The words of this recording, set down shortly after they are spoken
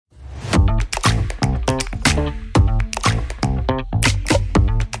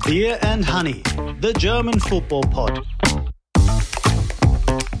Beer and Honey, the German football pod.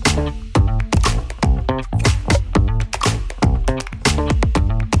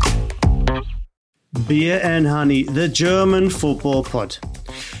 Beer and Honey, the German football pod.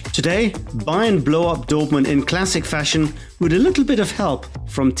 Today, Bayern blow up Dortmund in classic fashion with a little bit of help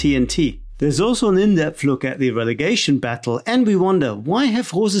from TNT. There's also an in-depth look at the relegation battle, and we wonder, why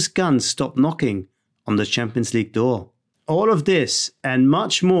have Rose's guns stopped knocking on the Champions League door? All of this and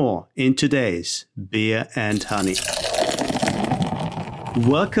much more in today's Beer and Honey.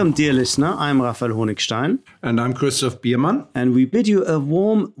 Welcome, dear listener. I'm Raphael Honigstein. And I'm Christoph Biermann. And we bid you a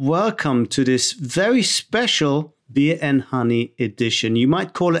warm welcome to this very special Beer and Honey edition. You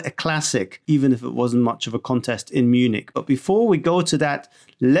might call it a classic, even if it wasn't much of a contest in Munich. But before we go to that,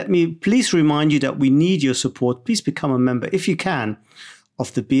 let me please remind you that we need your support. Please become a member, if you can,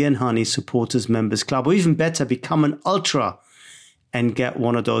 of the Beer and Honey Supporters Members Club. Or even better, become an ultra and get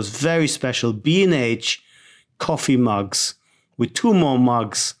one of those very special B&H coffee mugs with 2 more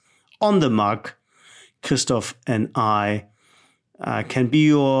mugs on the mug. Christoph and I can be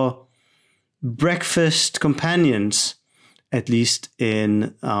your breakfast companions, at least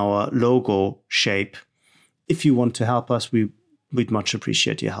in our logo shape. If you want to help us, we'd much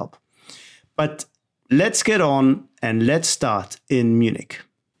appreciate your help. But let's get on and let's start in Munich.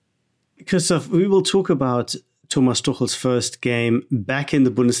 Christoph, we will talk about Thomas Tuchel's first game back in the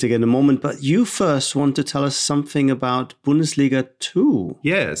Bundesliga in a moment, but you first want to tell us something about Bundesliga 2.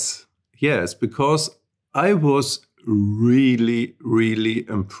 Yes, because I was really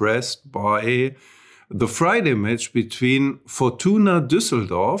impressed by the Friday match between Fortuna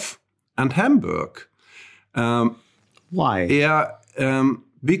Düsseldorf and Hamburg. Why? Yeah,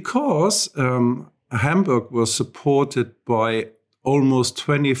 because Hamburg was supported by almost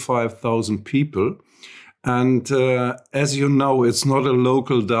 25,000 people. And as you know, it's not a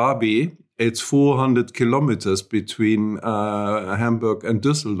local derby. It's 400 kilometers between Hamburg and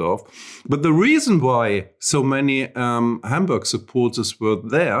Düsseldorf. But the reason why so many Hamburg supporters were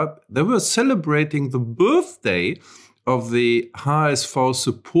there, they were celebrating the birthday of the HSV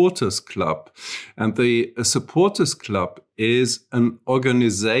Supporters Club. And the Supporters Club is an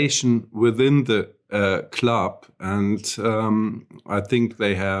organization within the club, and I think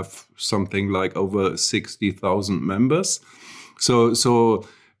they have something like over 60,000 members. So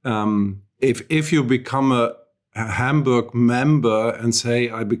if you become a Hamburg member and say,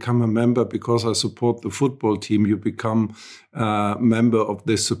 I become a member because I support the football team, you become a member of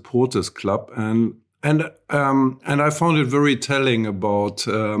the supporters club. And I found it very telling about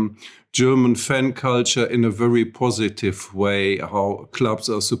German fan culture in a very positive way, how clubs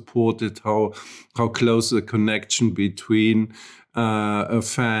are supported, how close the connection between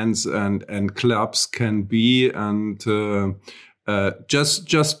fans and clubs can be. And it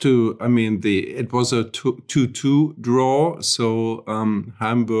was a 2-2 draw. So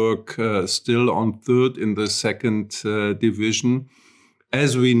Hamburg still on third in the second division.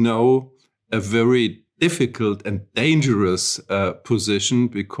 As we know, a very difficult and dangerous position,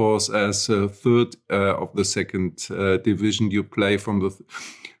 because as third of the second division, you play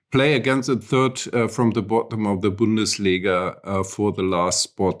against a third from the bottom of the Bundesliga for the last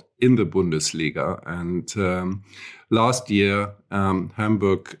spot in the Bundesliga. And last year,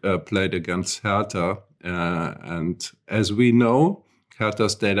 Hamburg played against Hertha, and as we know, Hertha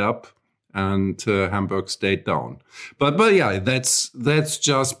stayed up and Hamburg stayed down. But yeah, that's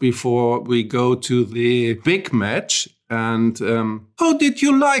just before we go to the big match. And how did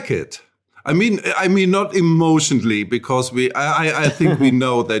you like it? I mean, not emotionally, because I think we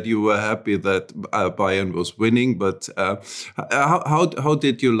know that you were happy that Bayern was winning. But how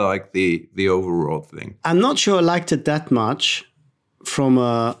did you like the overall thing? I'm not sure I liked it that much from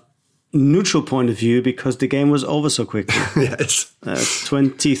a neutral point of view, because the game was over so quickly. Yes.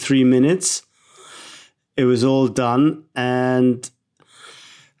 23 minutes. It was all done. And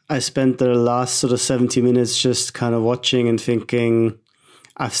I spent the last sort of 70 minutes just kind of watching and thinking,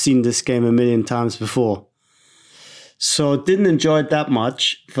 I've seen this game a million times before. So didn't enjoy it that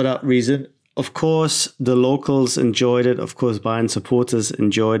much for that reason. Of course, the locals enjoyed it. Of course, Bayern supporters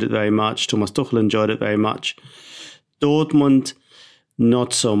enjoyed it very much. Thomas Tuchel enjoyed it very much. Dortmund,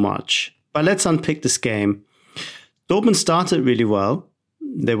 not so much. But let's unpick this game. Dortmund started really well.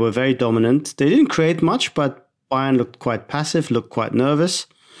 They were very dominant. They didn't create much, but Bayern looked quite passive, looked quite nervous.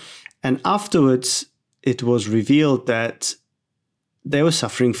 And afterwards, it was revealed that they were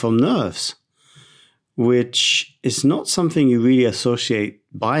suffering from nerves, which is not something you really associate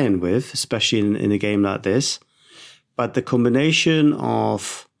Bayern with, especially in a game like this. But the combination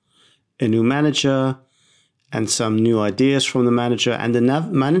of a new manager and some new ideas from the manager, and the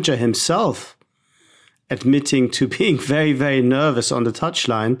manager himself admitting to being very, very nervous on the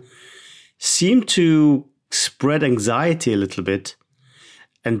touchline, seemed to spread anxiety a little bit.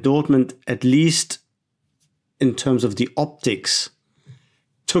 And Dortmund, at least in terms of the optics,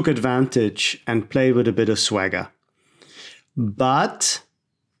 took advantage and played with a bit of swagger. But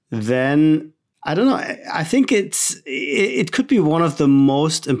then, I don't know, I think it could be one of the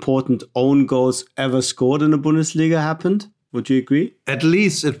most important own goals ever scored in the Bundesliga happened. Would you agree? At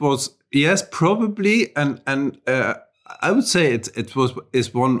least it was, yes, probably. And I would say it was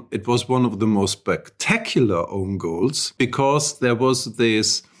one of the most spectacular own goals, because there was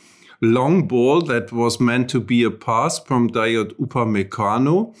this long ball that was meant to be a pass from Dayot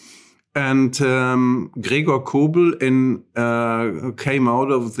Upamecano, and Gregor Kobel came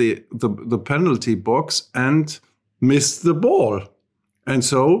out of the penalty box and missed the ball, and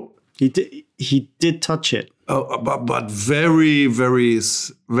so he did touch it. But very, very,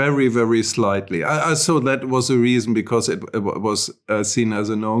 very, very slightly. I saw that was a reason, because it was seen as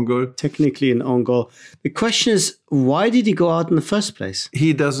an own goal. Technically an own goal. The question is, why did he go out in the first place?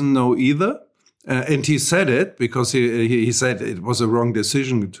 He doesn't know either. And he said it because he said it was a wrong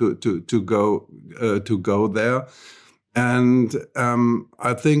decision to go there. And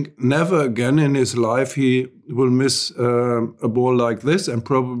I think never again in his life he will miss a ball like this, and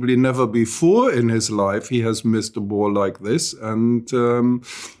probably never before in his life he has missed a ball like this. And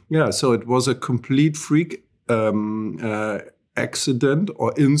so it was a complete freak accident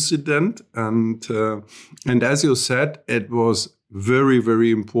or incident. And as you said, it was very,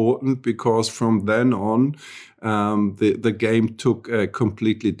 very important, because from then on the game took a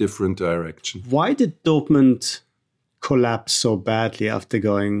completely different direction. Why did Dortmund collapse so badly after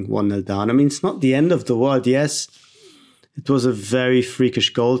going 1-0 down? I mean, it's not the end of the world. Yes, it was a very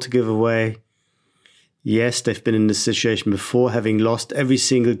freakish goal to give away. Yes, they've been in this situation before, having lost every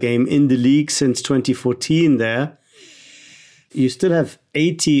single game in the league since 2014 there. You still have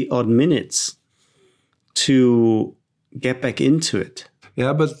 80 odd minutes to get back into it.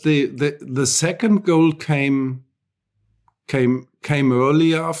 Yeah, but the second goal came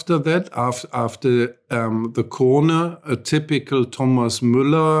early after that, after the corner, a typical Thomas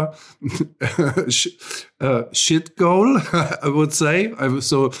Müller shit goal, I would say.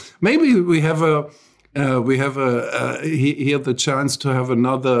 So maybe we have here the chance to have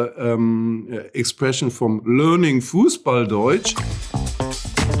another expression from learning Fußballdeutsch.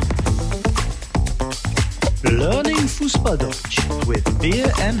 Learning Fußballdeutsch with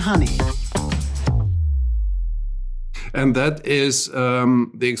Beer and Honey. And that is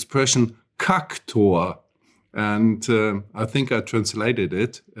the expression Kacktor. And I think I translated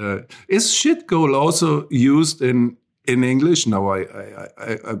it. Is shit goal also used in English? No,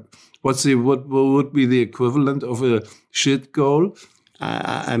 what would be the equivalent of a shit goal?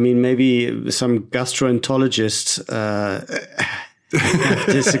 I mean, maybe some gastroenterologists have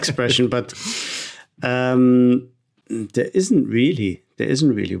this expression, but there isn't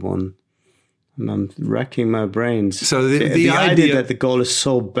really one. And I'm racking my brains. So the idea that the goal is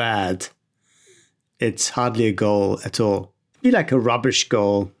so bad, it's hardly a goal at all. It'd be like a rubbish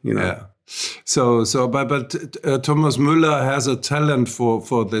goal, you know. Yeah. But Thomas Müller has a talent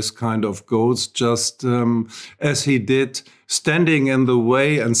for this kind of goals, just as he did, standing in the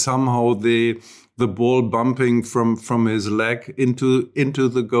way and somehow the ball bumping from his leg into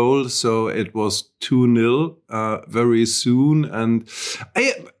the goal. So it was 2-0 very soon, and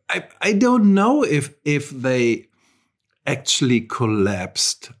I don't know if they actually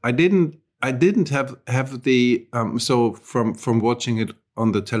collapsed. I didn't have the so from watching it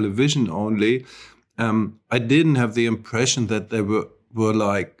on the television only, I didn't have the impression that they were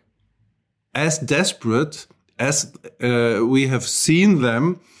like as desperate as we have seen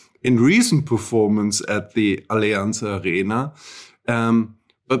them in recent performance at the Allianz Arena.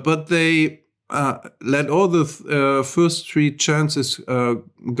 But they let all the first three chances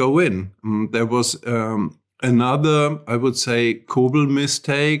go in. There was another, I would say, Kobel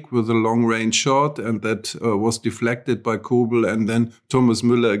mistake with a long-range shot, and that was deflected by Kobel, and then Thomas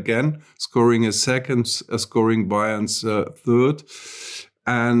Müller again scoring a second, scoring Bayern's third.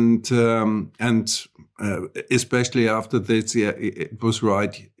 And especially after this, yeah, it was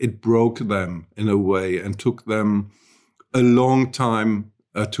right. It broke them in a way and took them a long time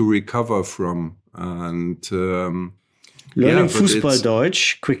to recover from. And learning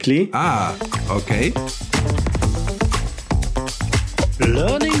Fußballdeutsch quickly. Okay.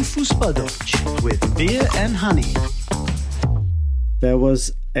 Learning Fußballdeutsch with Beer and Honey. There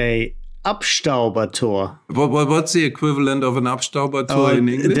was a Abstaubertor. What's the equivalent of an Abstaubertor in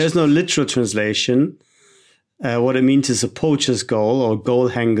English? There's no literal translation. what it means is a poacher's goal or goal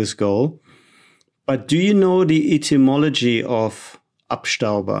hanger's goal. But do you know the etymology of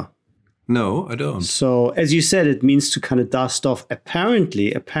Abstauber? No, I don't. So, as you said, it means to kind of dust off.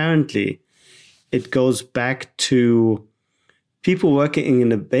 Apparently, it goes back to people working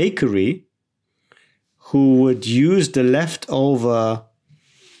in a bakery who would use the leftover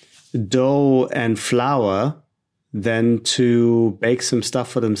dough and flour then to bake some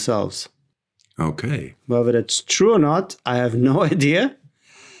stuff for themselves. Okay. Whether that's true or not, I have no idea.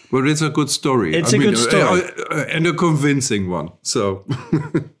 Well, it's a good story. It's a good story. And a convincing one. So,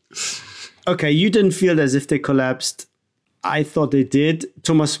 okay, you didn't feel as if they collapsed. I thought they did.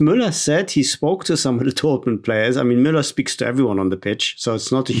 Thomas Müller said he spoke to some of the Dortmund players. I mean, Müller speaks to everyone on the pitch, so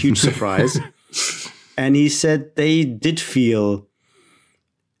it's not a huge surprise. And he said they did feel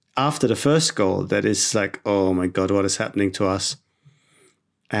after the first goal that it's like, oh my God, what is happening to us?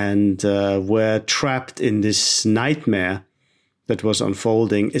 And we're trapped in this nightmare that was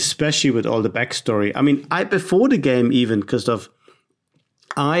unfolding, especially with all the backstory. I mean, before the game even, Christoph,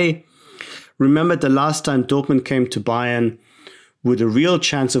 I remember the last time Dortmund came to Bayern with a real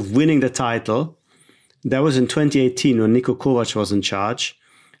chance of winning the title. That was in 2018 when Niko Kovac was in charge.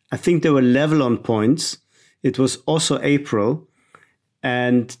 I think they were level on points. It was also April.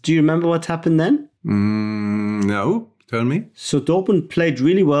 And do you remember what happened then? No, tell me. So Dortmund played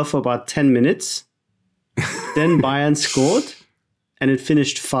really well for about 10 minutes. Then Bayern scored and it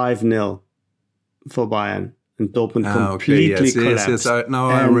finished 5-0 for Bayern. And Dortmund completely collapsed. Yes. Now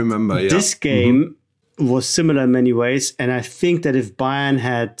I remember. Yeah. This game was similar in many ways. And I think that if Bayern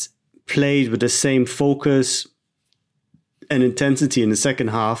had played with the same focus and intensity in the second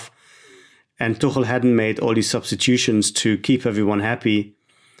half, and Tuchel hadn't made all these substitutions to keep everyone happy,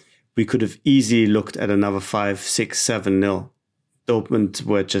 we could have easily looked at another 5, 6, 7-0. Dortmund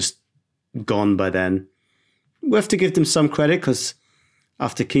were just gone by then. We have to give them some credit because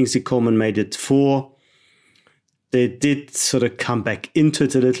after Kingsley Coman made it 4, they did sort of come back into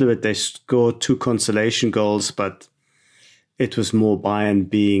it a little bit. They scored 2 consolation goals, but it was more Bayern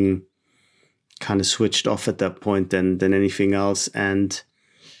being kind of switched off at that point than anything else. And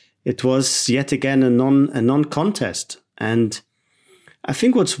it was yet again a non-contest. And I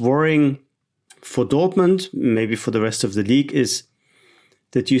think what's worrying for Dortmund, maybe for the rest of the league, is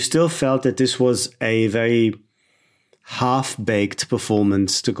that you still felt that this was a very half-baked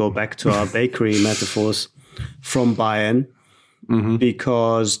performance, to go back to our bakery metaphors, from Bayern,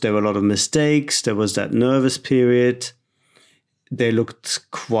 because there were a lot of mistakes. There was that nervous period. They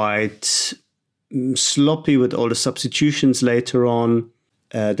looked quite sloppy with all the substitutions later on.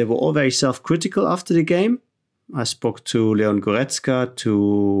 They were all very self-critical after the game. I spoke to Leon Goretzka,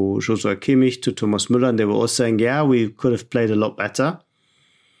 to Joshua Kimmich, to Thomas Müller, and they were all saying, yeah, we could have played a lot better.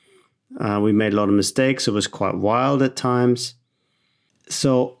 We made a lot of mistakes. It was quite wild at times.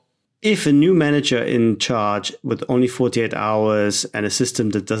 So if a new manager in charge with only 48 hours and a system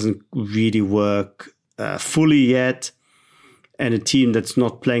that doesn't really work fully yet, and a team that's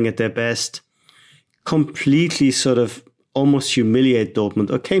not playing at their best, completely sort of almost humiliate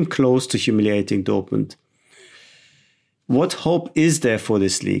Dortmund, or came close to humiliating Dortmund, what hope is there for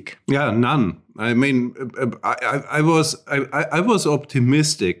this league? Yeah, none. I mean, I was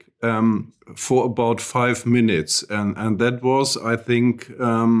optimistic for about 5 minutes, and that was, I think,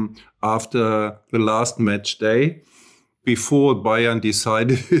 after the last match day, before Bayern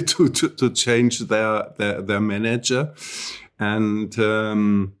decided to change their manager, and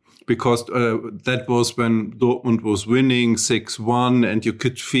because that was when Dortmund was winning 6-1, and you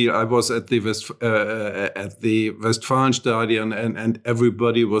could feel, I was at the Westfalenstadion, and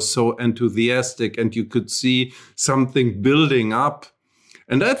everybody was so enthusiastic, and you could see something building up.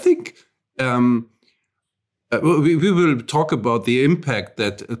 And I think we will talk about the impact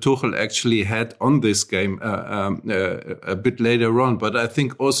that Tuchel actually had on this game a bit later on. But I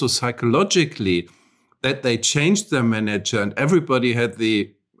think also psychologically that they changed their manager, and everybody had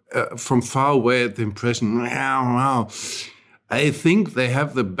from far away the impression, wow, I think they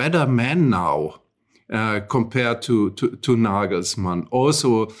have the better man now compared to Nagelsmann.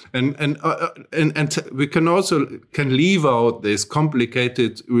 Also, and we can leave out this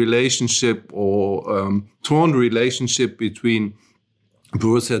complicated relationship or torn relationship between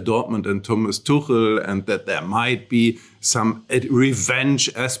Borussia Dortmund and Thomas Tuchel, and that there might be some revenge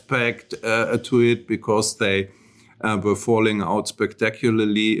aspect to it because they were falling out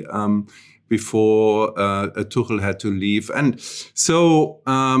spectacularly before Tuchel had to leave. And so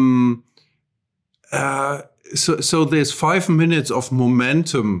there's 5 minutes of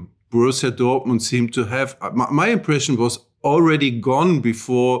momentum Borussia Dortmund seemed to have. My impression was already gone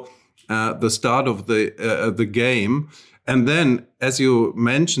before the start of the game. And then, as you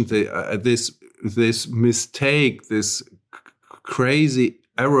mentioned, this mistake, this crazy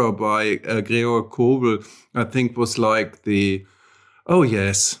error by Gregor Kobel, I think was like oh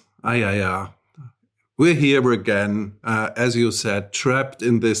yes, we're here again, as you said, trapped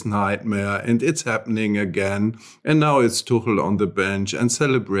in this nightmare, and it's happening again. And now it's Tuchel on the bench and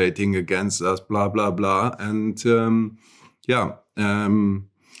celebrating against us, blah, blah, blah. And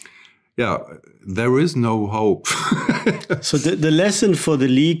there is no hope. So the lesson for the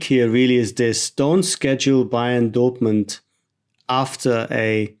league here really is this: don't schedule Bayern Dortmund after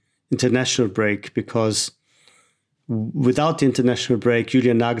a international break, because without the international break,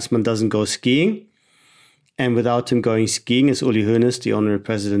 Julian Nagelsmann doesn't go skiing. And without him going skiing, as Uli Hoeneß, the honorary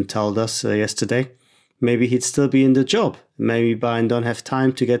president, told us yesterday, maybe he'd still be in the job. Maybe Bayern don't have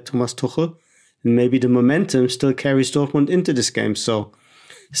time to get Thomas Tuchel. And maybe the momentum still carries Dortmund into this game. So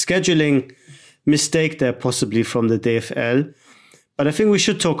scheduling mistake there possibly from the DFL. But I think we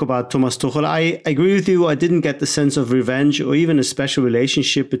should talk about Thomas Tuchel. I agree with you. I didn't get the sense of revenge or even a special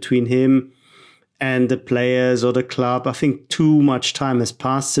relationship between him and the players or the club. I think too much time has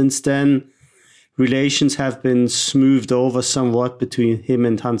passed since then. Relations have been smoothed over somewhat between him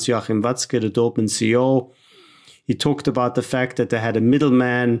and Hans-Joachim Watzke, the Dortmund CEO. He talked about the fact that they had a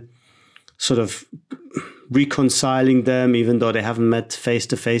middleman sort of reconciling them, even though they haven't met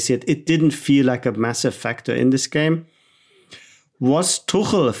face-to-face yet. It didn't feel like a massive factor in this game. Was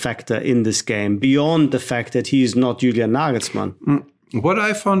Tuchel a factor in this game, beyond the fact that he is not Julian Nagelsmann? What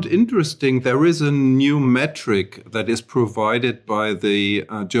I found interesting, there is a new metric that is provided by the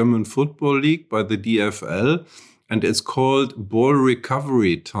German Football League, by the DFL, and it's called ball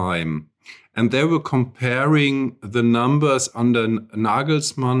recovery time. And they were comparing the numbers under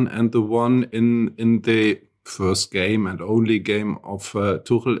Nagelsmann and the one in the first game and only game of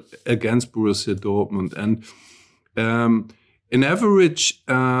Tuchel against Borussia Dortmund. And in average,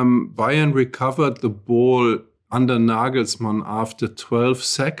 Bayern recovered the ball under Nagelsmann after 12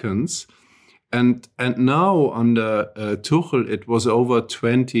 seconds. And now under Tuchel, it was over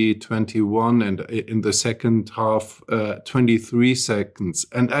 20, 21, and in the second half, 23 seconds.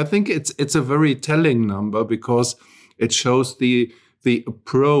 And I think it's a very telling number, because it shows the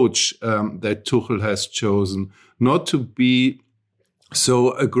approach that Tuchel has chosen, not to be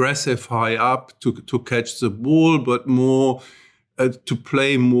so aggressive high up to catch the ball, but more to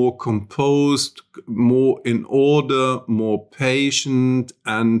play more composed, more in order, more patient.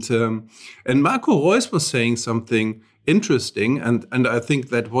 And Marco Reus was saying something interesting, and I think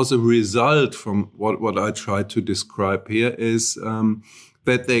that was a result from what I tried to describe here, is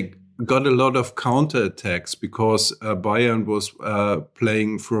that they got a lot of counterattacks because Bayern was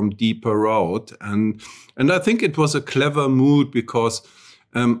playing from deeper out. And I think it was a clever move, because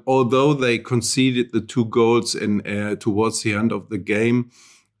although they conceded the 2 goals towards the end of the game,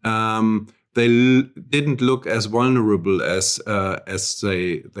 they didn't look as vulnerable as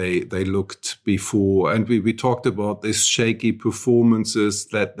they looked before. And we talked about these shaky performances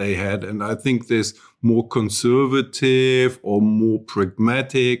that they had. And I think this more conservative or more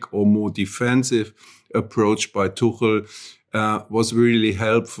pragmatic or more defensive approach by Tuchel was really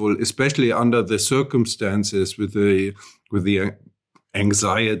helpful, especially under the circumstances with the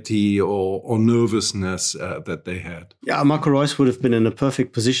anxiety or nervousness that they had. Yeah, Marco Reus would have been in a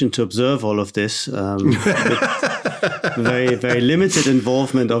perfect position to observe all of this. Very, very limited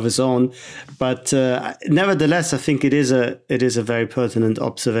involvement of his own, but nevertheless, I think it is a very pertinent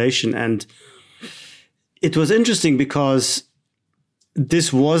observation, and it was interesting because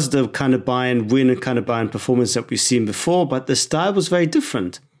this was the kind of Bayern win and kind of Bayern performance that we've seen before, but the style was very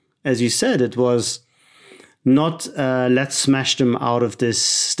different. As you said, it was not let's smash them out of this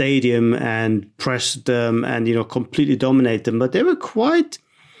stadium and press them and, completely dominate them. But they were quite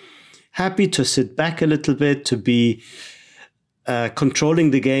happy to sit back a little bit, to be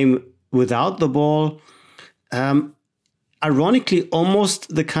controlling the game without the ball. Ironically,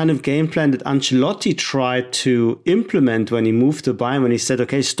 almost the kind of game plan that Ancelotti tried to implement when he moved to Bayern, when he said,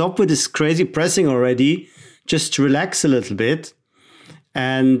 okay, stop with this crazy pressing already, just relax a little bit.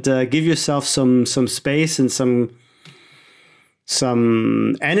 And give yourself some space and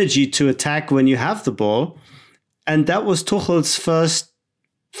some energy to attack when you have the ball. And that was Tuchel's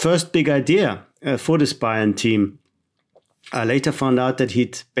first big idea for this Bayern team. I later found out that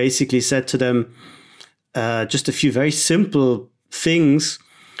he'd basically said to them just a few very simple things.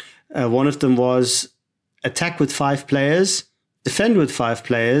 One of them was attack with 5 players, defend with 5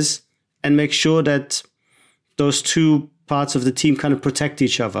 players, and make sure that those 2 parts of the team kind of protect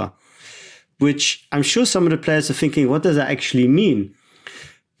each other, which I'm sure some of the players are thinking, what does that actually mean?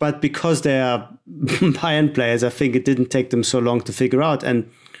 But because they are Bayern players, I think it didn't take them so long to figure out. And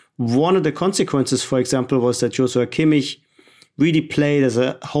one of the consequences, for example, was that Joshua Kimmich really played as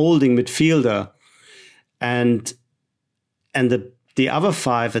a holding midfielder. And the other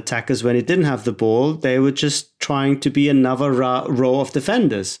 5 attackers, when he didn't have the ball, they were just trying to be another row of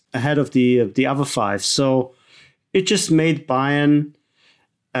defenders ahead of the other 5. So it just made Bayern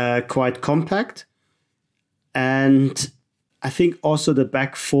quite compact. And I think also the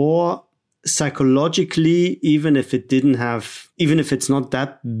back 4, psychologically, even if it's not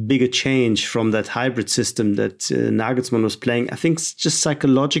that big a change from that hybrid system that Nagelsmann was playing, I think just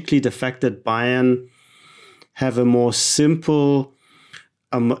psychologically the fact that Bayern have a more simple,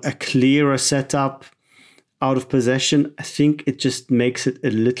 a clearer setup out of possession, I think it just makes it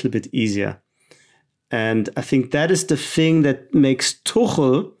a little bit easier. And I think that is the thing that makes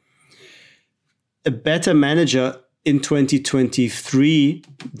Tuchel a better manager in 2023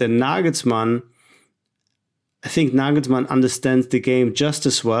 than Nagelsmann. I think Nagelsmann understands the game just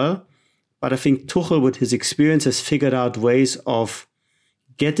as well, but I think Tuchel, with his experience, has figured out ways of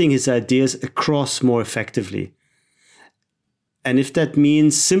getting his ideas across more effectively. And if that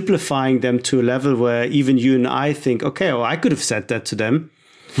means simplifying them to a level where even you and I think, okay, well, I could have said that to them.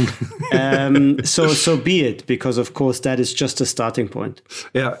 So be it, because of course that is just a starting point.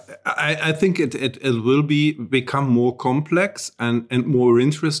 Yeah, I think it will become more complex and more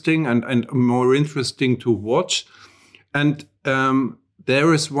interesting and more interesting to watch. And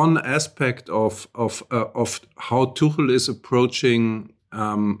there is one aspect of how Tuchel is approaching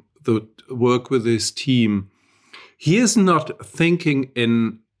the work with his team. He is not thinking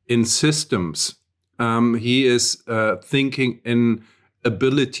in systems. He is thinking in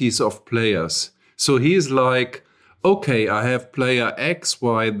abilities of players. So he's like, okay, I have player X,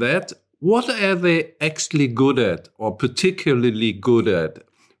 Y, Z. What are they actually good at or particularly good at?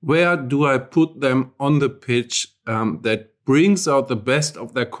 Where do I put them on the pitch that brings out the best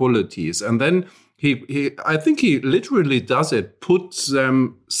of their qualities? And then I think he literally does it, puts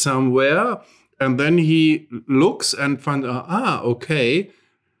them somewhere, and then he looks and finds, okay.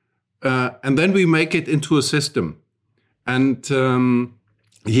 And then we make it into a system. And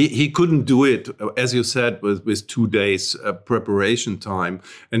he couldn't do it, as you said, with 2 days preparation time.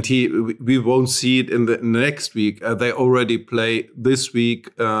 And we won't see it in the next week. They already play this week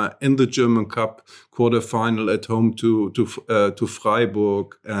in the German Cup quarterfinal at home to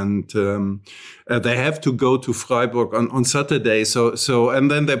Freiburg, and they have to go to Freiburg on Saturday. So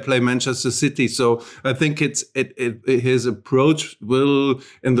and then they play Manchester City. So I think his approach will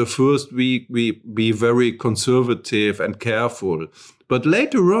in the first week be very conservative and careful. But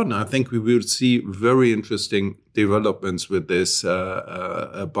later on, I think we will see very interesting developments with this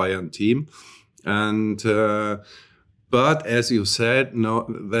Bayern team. And but as you said, no,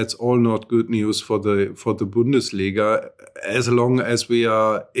 that's all not good news for the Bundesliga. As long as we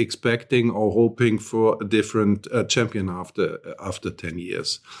are expecting or hoping for a different champion after 10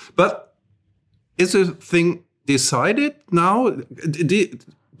 years. But is the thing decided now?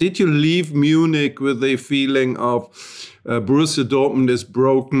 Did you leave Munich with a feeling of Borussia Dortmund is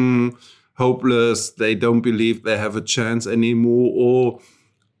broken, hopeless, they don't believe they have a chance anymore? Or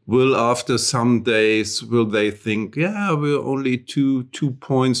will after some days, will they think, yeah, we're only two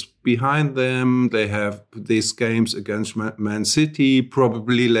points behind them. They have these games against Man City,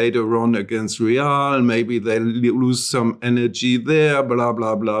 probably later on against Real. Maybe they lose some energy there, blah,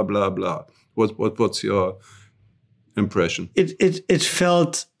 blah, blah, blah, blah. What's your impression? It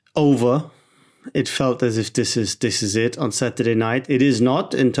felt over. It felt as if this is it on Saturday night. It is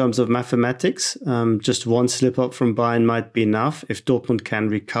not in terms of mathematics. Just one slip up from Bayern might be enough if Dortmund can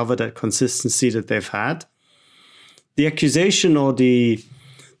recover that consistency that they've had. The accusation or the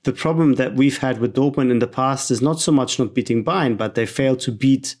problem that we've had with Dortmund in the past is not so much not beating Bayern, but they fail to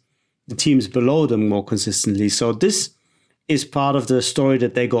beat the teams below them more consistently. So this is part of the story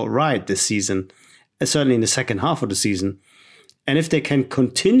that they got right this season, certainly in the second half of the season. And if they can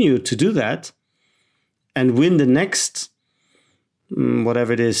continue to do that and win the next,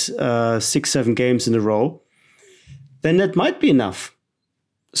 whatever it is, 6-7 games in a row, then that might be enough.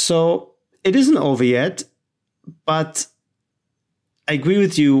 So it isn't over yet, but I agree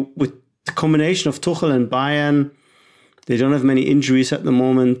with you with the combination of Tuchel and Bayern. They don't have many injuries at the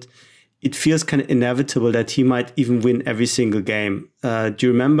moment. It feels kind of inevitable that he might even win every single game. Do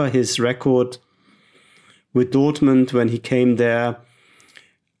you remember his record with Dortmund when he came there?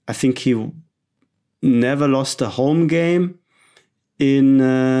 I think he never lost a home game in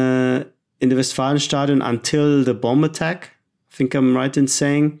the Westfalenstadion until the bomb attack. I think I'm right in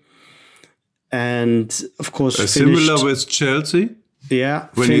saying. And of course, similar with Chelsea. Yeah.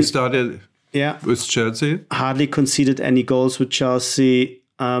 when he started Yeah. with Chelsea. Hardly conceded any goals with Chelsea.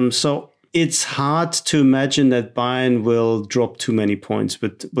 So it's hard to imagine that Bayern will drop too many points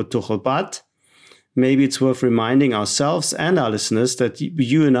with Tuchel. But maybe it's worth reminding ourselves and our listeners that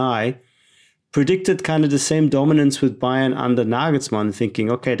you and I predicted kind of the same dominance with Bayern under Nagelsmann,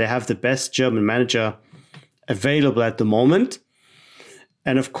 thinking, okay, they have the best German manager available at the moment.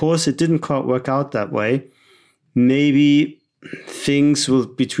 And of course, it didn't quite work out that way. Maybe things will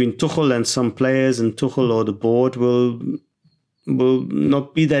between Tuchel and some players and Tuchel or the board will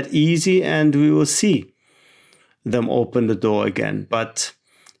not be that easy, and we will see them open the door again. But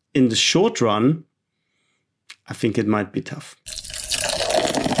in the short run, I think it might be tough.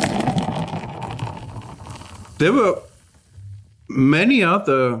 There were many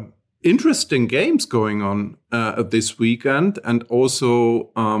other interesting games going on this weekend, and also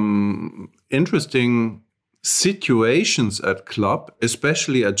interesting situations at club,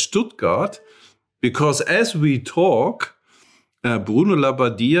 especially at Stuttgart, because as we talk, Bruno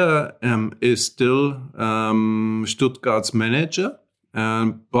Labbadia is still Stuttgart's manager,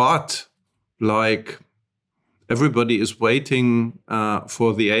 but like everybody is waiting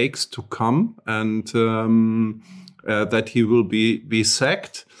for the eggs to come, and that he will be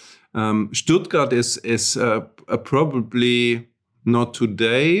sacked. Stuttgart is probably not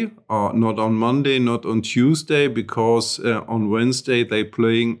today, or not on Monday, not on Tuesday, because on Wednesday they're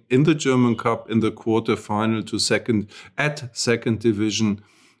playing in the German Cup in the quarterfinal to second division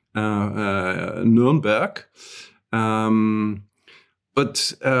Nuremberg.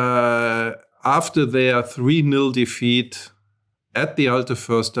 But after their 3-0 defeat at the Alte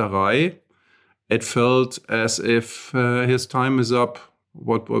Försterei, it felt as if his time is up.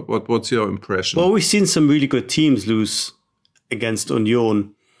 What's your impression? Well, we've seen some really good teams lose against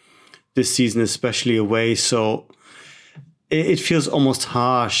Union this season, especially away. So it feels almost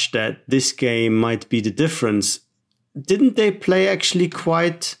harsh that this game might be the difference. Didn't they play actually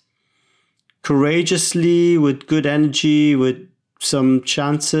quite courageously, with good energy, with some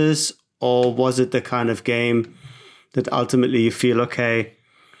chances? Or was it the kind of game that ultimately you feel, okay,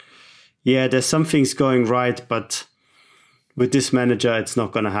 yeah, there's some things going right, but with this manager, it's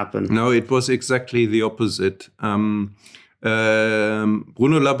not going to happen? No, it was exactly the opposite. Bruno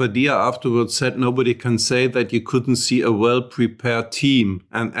Labbadia afterwards said nobody can say that you couldn't see a well-prepared team,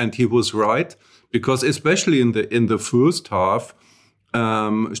 and he was right, because especially in the first half,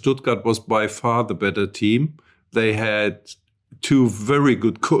 Stuttgart was by far the better team. They had 2 very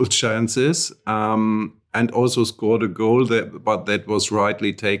good goal chances, and also scored a goal, but that was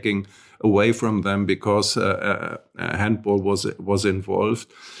rightly taken away from them because handball was involved.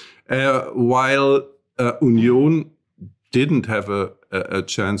 While Union didn't have a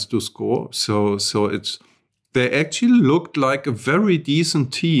chance to score, so they actually looked like a very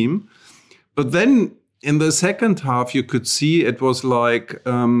decent team. But then in the second half, you could see it was like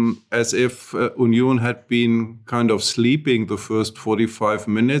as if Union had been kind of sleeping the first 45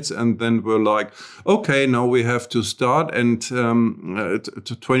 minutes, and then were like, okay, now we have to start. And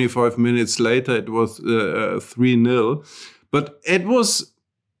 25 minutes later, it was 3-0. But it was,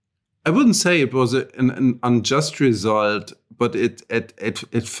 I wouldn't say it was an unjust result, but it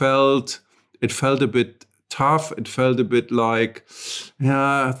felt a bit tough. It felt a bit like,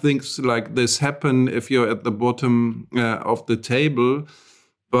 yeah, things like this happen if you're at the bottom of the table.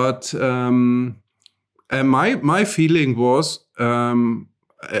 But my feeling was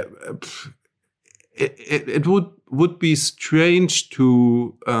it would be strange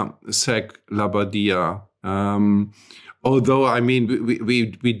to sack Labbadia. Although, I mean,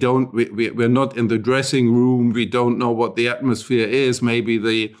 we're not in the dressing room. We don't know what the atmosphere is. Maybe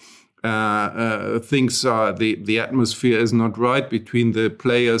the things are the atmosphere is not right between the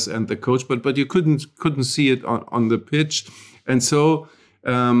players and the coach, but you couldn't see it on the pitch, and so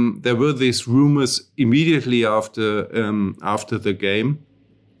there were these rumors immediately after the game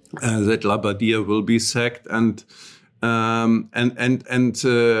that Labbadia will be sacked, and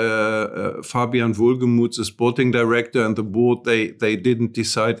Fabian Wohlgemuth, the sporting director, and the board, they didn't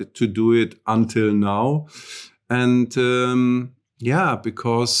decide to do it until now, and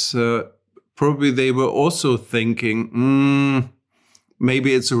because probably they were also thinking,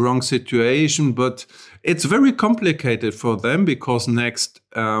 maybe it's a wrong situation, but it's very complicated for them because next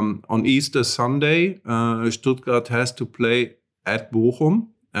on Easter Sunday, Stuttgart has to play at Bochum,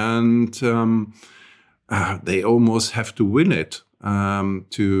 and they almost have to win it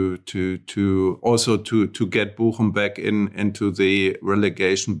to get Bochum back into the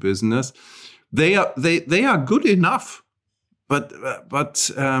relegation business. They are good enough. But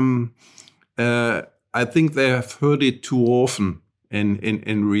I think they have heard it too often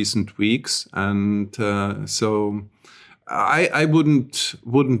in recent weeks, and so I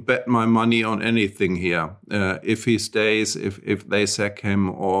wouldn't bet my money on anything here. If he stays, if they sack him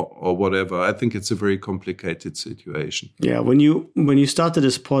or whatever, I think it's a very complicated situation. Yeah, when you started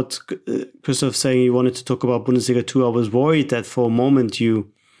this pod, Christoph saying you wanted to talk about Bundesliga 2, I was worried that for a moment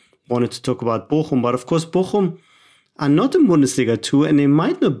you wanted to talk about Bochum, but of course Bochum are not in Bundesliga 2, and they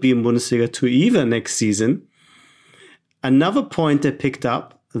might not be in Bundesliga 2 either next season. Another point they picked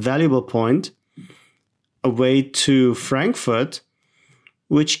up, a valuable point, away to Frankfurt,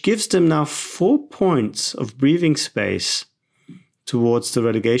 which gives them now 4 points of breathing space towards the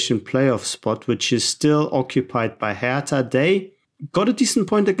relegation playoff spot, which is still occupied by Hertha. They got a decent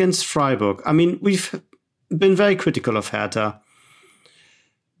point against Freiburg. I mean, we've been very critical of Hertha,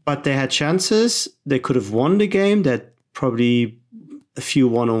 but they had chances. They could have won the game. They had probably a few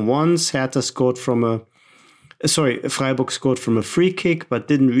one-on-ones. Freiburg scored from a free kick, but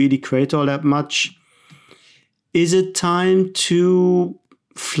didn't really create all that much. Is it time to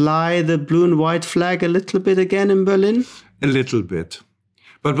fly the blue and white flag a little bit again in Berlin? A little bit.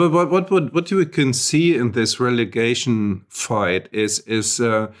 But what you can see in this relegation fight is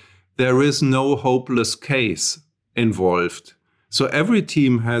there is no hopeless case involved. So every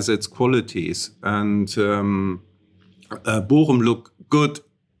team has its qualities, and Bochum look good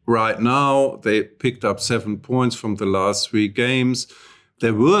right now. They picked up 7 points from the last 3 games.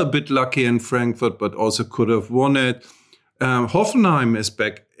 They were a bit lucky in Frankfurt, but also could have won it. Hoffenheim is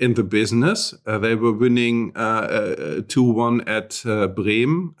back in the business. They were winning 2-1 at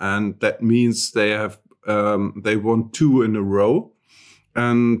Bremen, and that means they won 2 in a row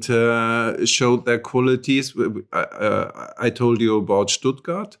and showed their qualities. I told you about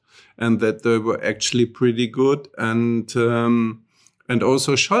Stuttgart and that they were actually pretty good, and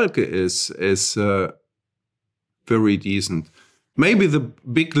also Schalke is very decent. Maybe the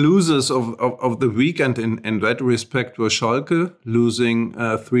big losers of the weekend in that respect were Schalke, losing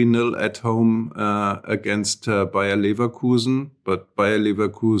 3-0 at home against Bayer Leverkusen. But Bayer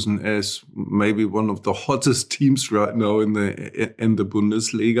Leverkusen is maybe one of the hottest teams right now in the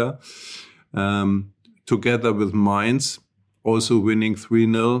Bundesliga, together with Mainz, also winning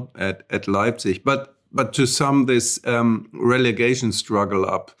 3-0 at Leipzig. But to sum this relegation struggle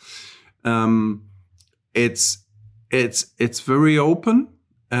up, it's very open,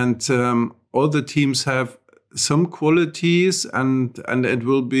 and all the teams have some qualities, and it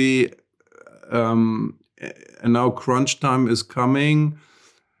will be and now crunch time is coming.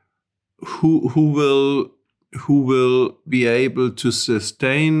 Who will be able to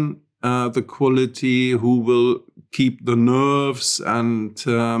sustain the quality? Who will keep the nerves? And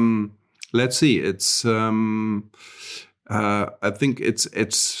let's see. It's I think it's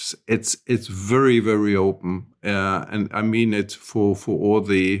very, very open, and I mean it for all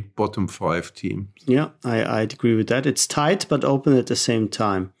the bottom 5 teams. Yeah, I'd agree with that. It's tight but open at the same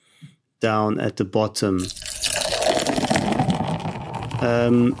time, down at the bottom.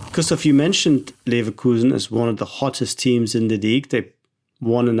 Christoph, you mentioned Leverkusen as one of the hottest teams in the league. They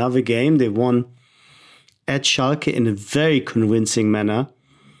won another game. They won at Schalke in a very convincing manner,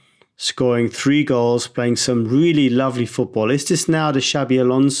 scoring 3 goals, playing some really lovely football. Is this now the Xabi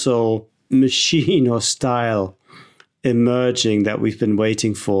Alonso machine or style emerging that we've been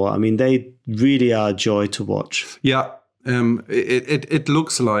waiting for? I mean, they really are a joy to watch. Yeah, it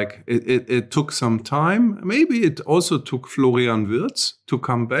looks like it took some time. Maybe it also took Florian Wirtz to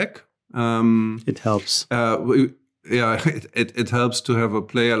come back. It helps. It helps to have a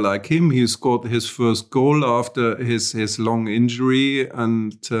player like him. He scored his first goal after his long injury,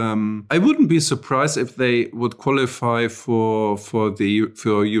 and I wouldn't be surprised if they would qualify for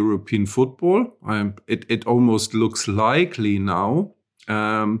European football. It almost looks likely now.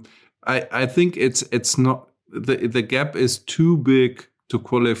 I think it's not the gap is too big to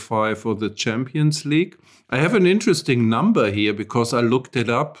qualify for the Champions League. I have an interesting number here because I looked it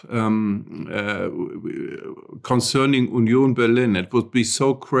up concerning Union Berlin. It would be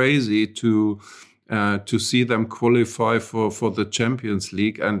so crazy to see them qualify for the Champions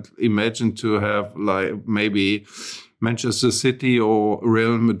League, and imagine to have like maybe Manchester City or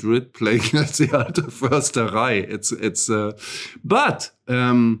Real Madrid playing at the Alte Försterei. But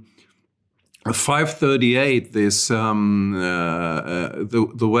 538, this the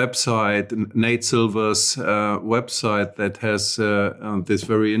website, Nate Silver's website that has this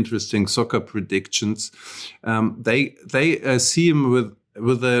very interesting soccer predictions. They see him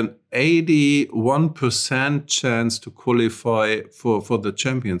with an 81% chance to qualify for the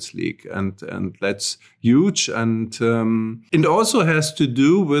Champions League, and that's huge. And it also has to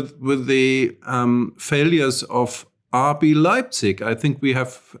do with the failures of RB Leipzig. I think we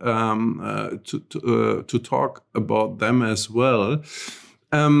have to talk about them as well.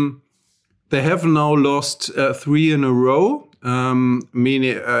 They have now lost 3 in a row,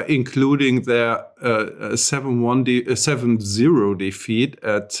 meaning including their 7-0 defeat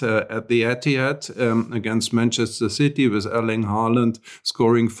at the Etihad against Manchester City, with Erling Haaland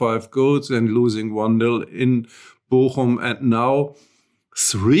scoring 5 goals and losing 1-0 in Bochum, and now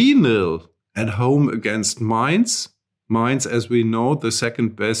 3-0 at home against Mainz. Mainz, as we know, the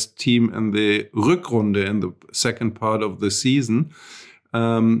second best team in the Rückrunde, in the second part of the season,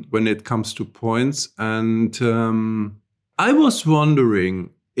 when it comes to points. And I was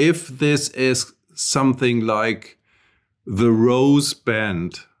wondering if this is something like the Rose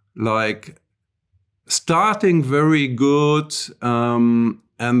Band, like starting very good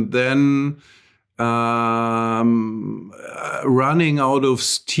and then running out of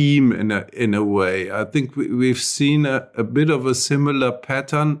steam in a way. I think we've seen a bit of a similar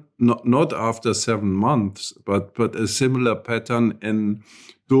pattern, not after 7 months, but a similar pattern in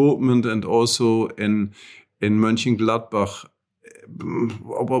Dortmund and also in Mönchengladbach.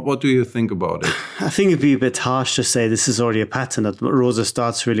 What do you think about it? I think it'd be a bit harsh to say this is already a pattern, that Rose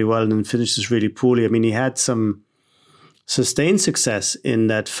starts really well and then finishes really poorly. I mean, he had some sustained success in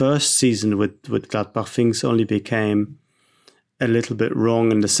that first season with Gladbach. Things only became a little bit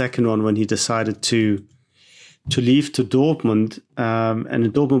wrong in the second one when he decided to leave to Dortmund. And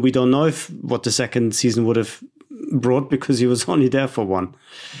in Dortmund, we don't know what the second season would have brought, because he was only there for one.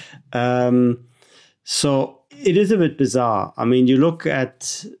 So it is a bit bizarre. I mean, you look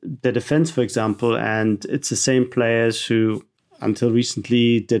at the defense, for example, and it's the same players who, until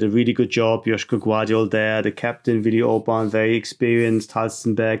recently, did a really good job. Joschko Guardiol there, the captain, Willi Orban, very experienced.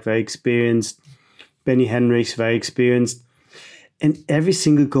 Halstenberg, very experienced. Benny Henrichs, very experienced. And every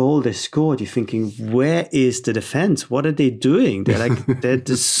single goal they scored, you're thinking, where is the defense? What are they doing? They're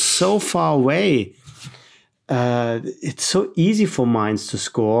just so far away. It's so easy for Mainz to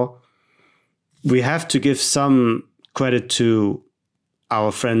score. We have to give some credit to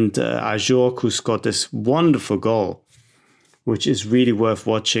our friend Ajork, who scored this wonderful goal, which is really worth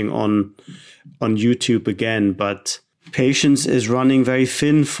watching on YouTube again. But patience is running very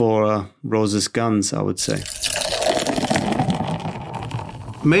thin for Rose's guns, I would say.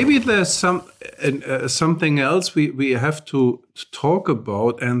 Maybe there's something else we have to talk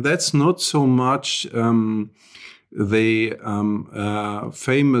about, and that's not so much the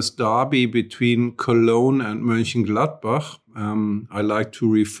famous derby between Cologne and Mönchengladbach. I like to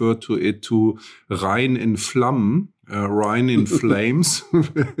refer to it to Rhein in Flammen, Rhine in flames,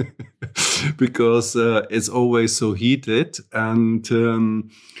 because it's always so heated. And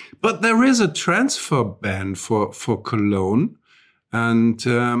but there is a transfer ban for Cologne, and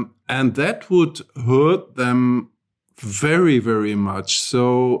that would hurt them very, very much.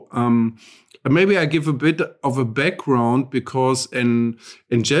 So maybe I give a bit of a background, because in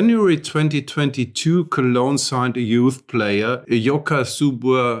January 2022, Cologne signed a youth player, Joka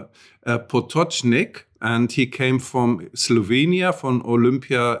Subur Potočnik, and he came from Slovenia, from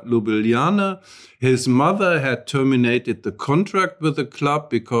Olimpia Ljubljana. His mother had terminated the contract with the club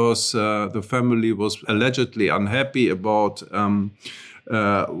because the family was allegedly unhappy about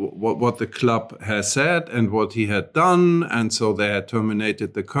what the club has said and what he had done, and so they had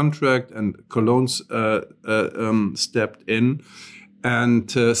terminated the contract, and Cologne stepped in and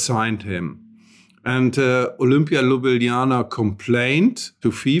signed him. And Olimpia Ljubljana complained to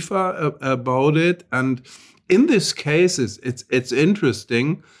FIFA about it, and in this case, it's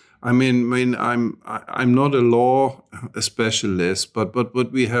interesting. I mean, I'm not a law specialist, but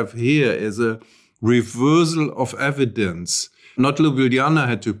what we have here is a reversal of evidence. Not Ljubljana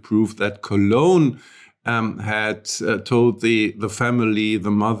had to prove that Cologne had told the family, the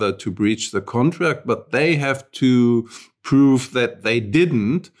mother, to breach the contract, but they have to prove that they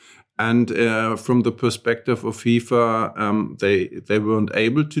didn't. And from the perspective of FIFA, they weren't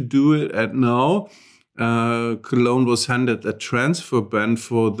able to do it. And now Cologne was handed a transfer ban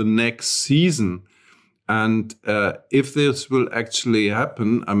for the next season. And if this will actually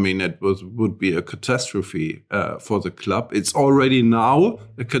happen, I mean, it would be a catastrophe for the club. It's already now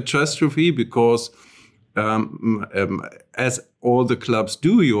a catastrophe because, as all the clubs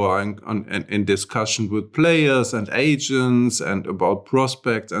do, you are in discussion with players and agents and about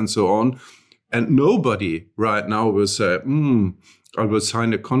prospects and so on. And nobody right now will say, I will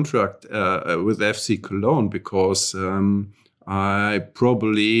sign a contract with FC Cologne because I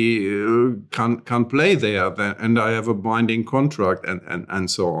probably can't play there, and I have a binding contract, and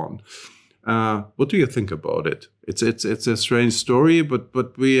so on. What do you think about it? It's a strange story,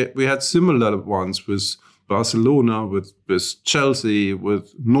 but we had similar ones with Barcelona, with Chelsea,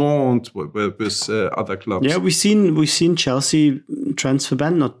 with Nantes, with other clubs. Yeah, we've seen Chelsea transfer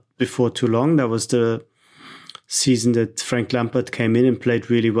ban not before too long. That was the season that Frank Lampard came in and played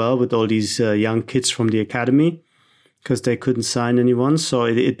really well with all these young kids from the academy because they couldn't sign anyone. So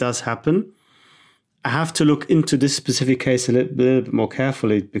it does happen. I have to look into this specific case a little bit more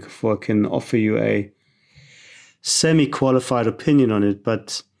carefully before I can offer you a semi-qualified opinion on it.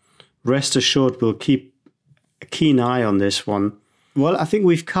 But rest assured, we'll keep a keen eye on this one. Well, I think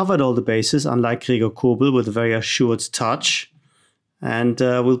we've covered all the bases, unlike Gregor Kobel, with a very assured touch. And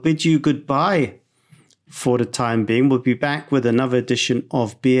we'll bid you goodbye for the time being. We'll be back with another edition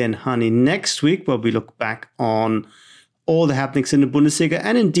of Beer and Honey next week, where we look back on all the happenings in the Bundesliga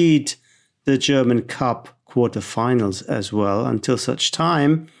and indeed the German Cup quarterfinals as well. Until such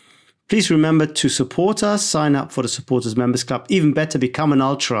time, please remember to support us, sign up for the Supporters Members Club, even better, become an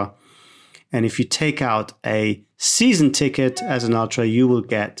Ultra. And if you take out a season ticket as an Ultra, you will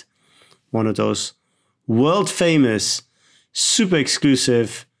get one of those world famous, super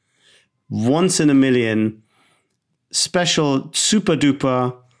exclusive, once in a million, special super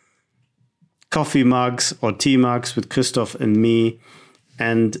duper coffee mugs or tea mugs with Christoph and me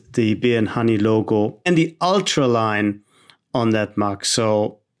and the Beer and Honey logo and the Ultra line on that mug.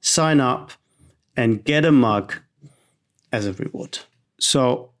 So sign up and get a mug as a reward.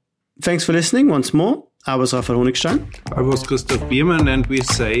 So thanks for listening once more. I was Raphael Honigstein. I was Christoph Biermann, and we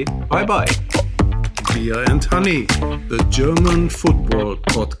say bye-bye. Beer and Honey, the German football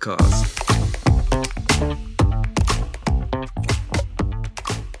podcast.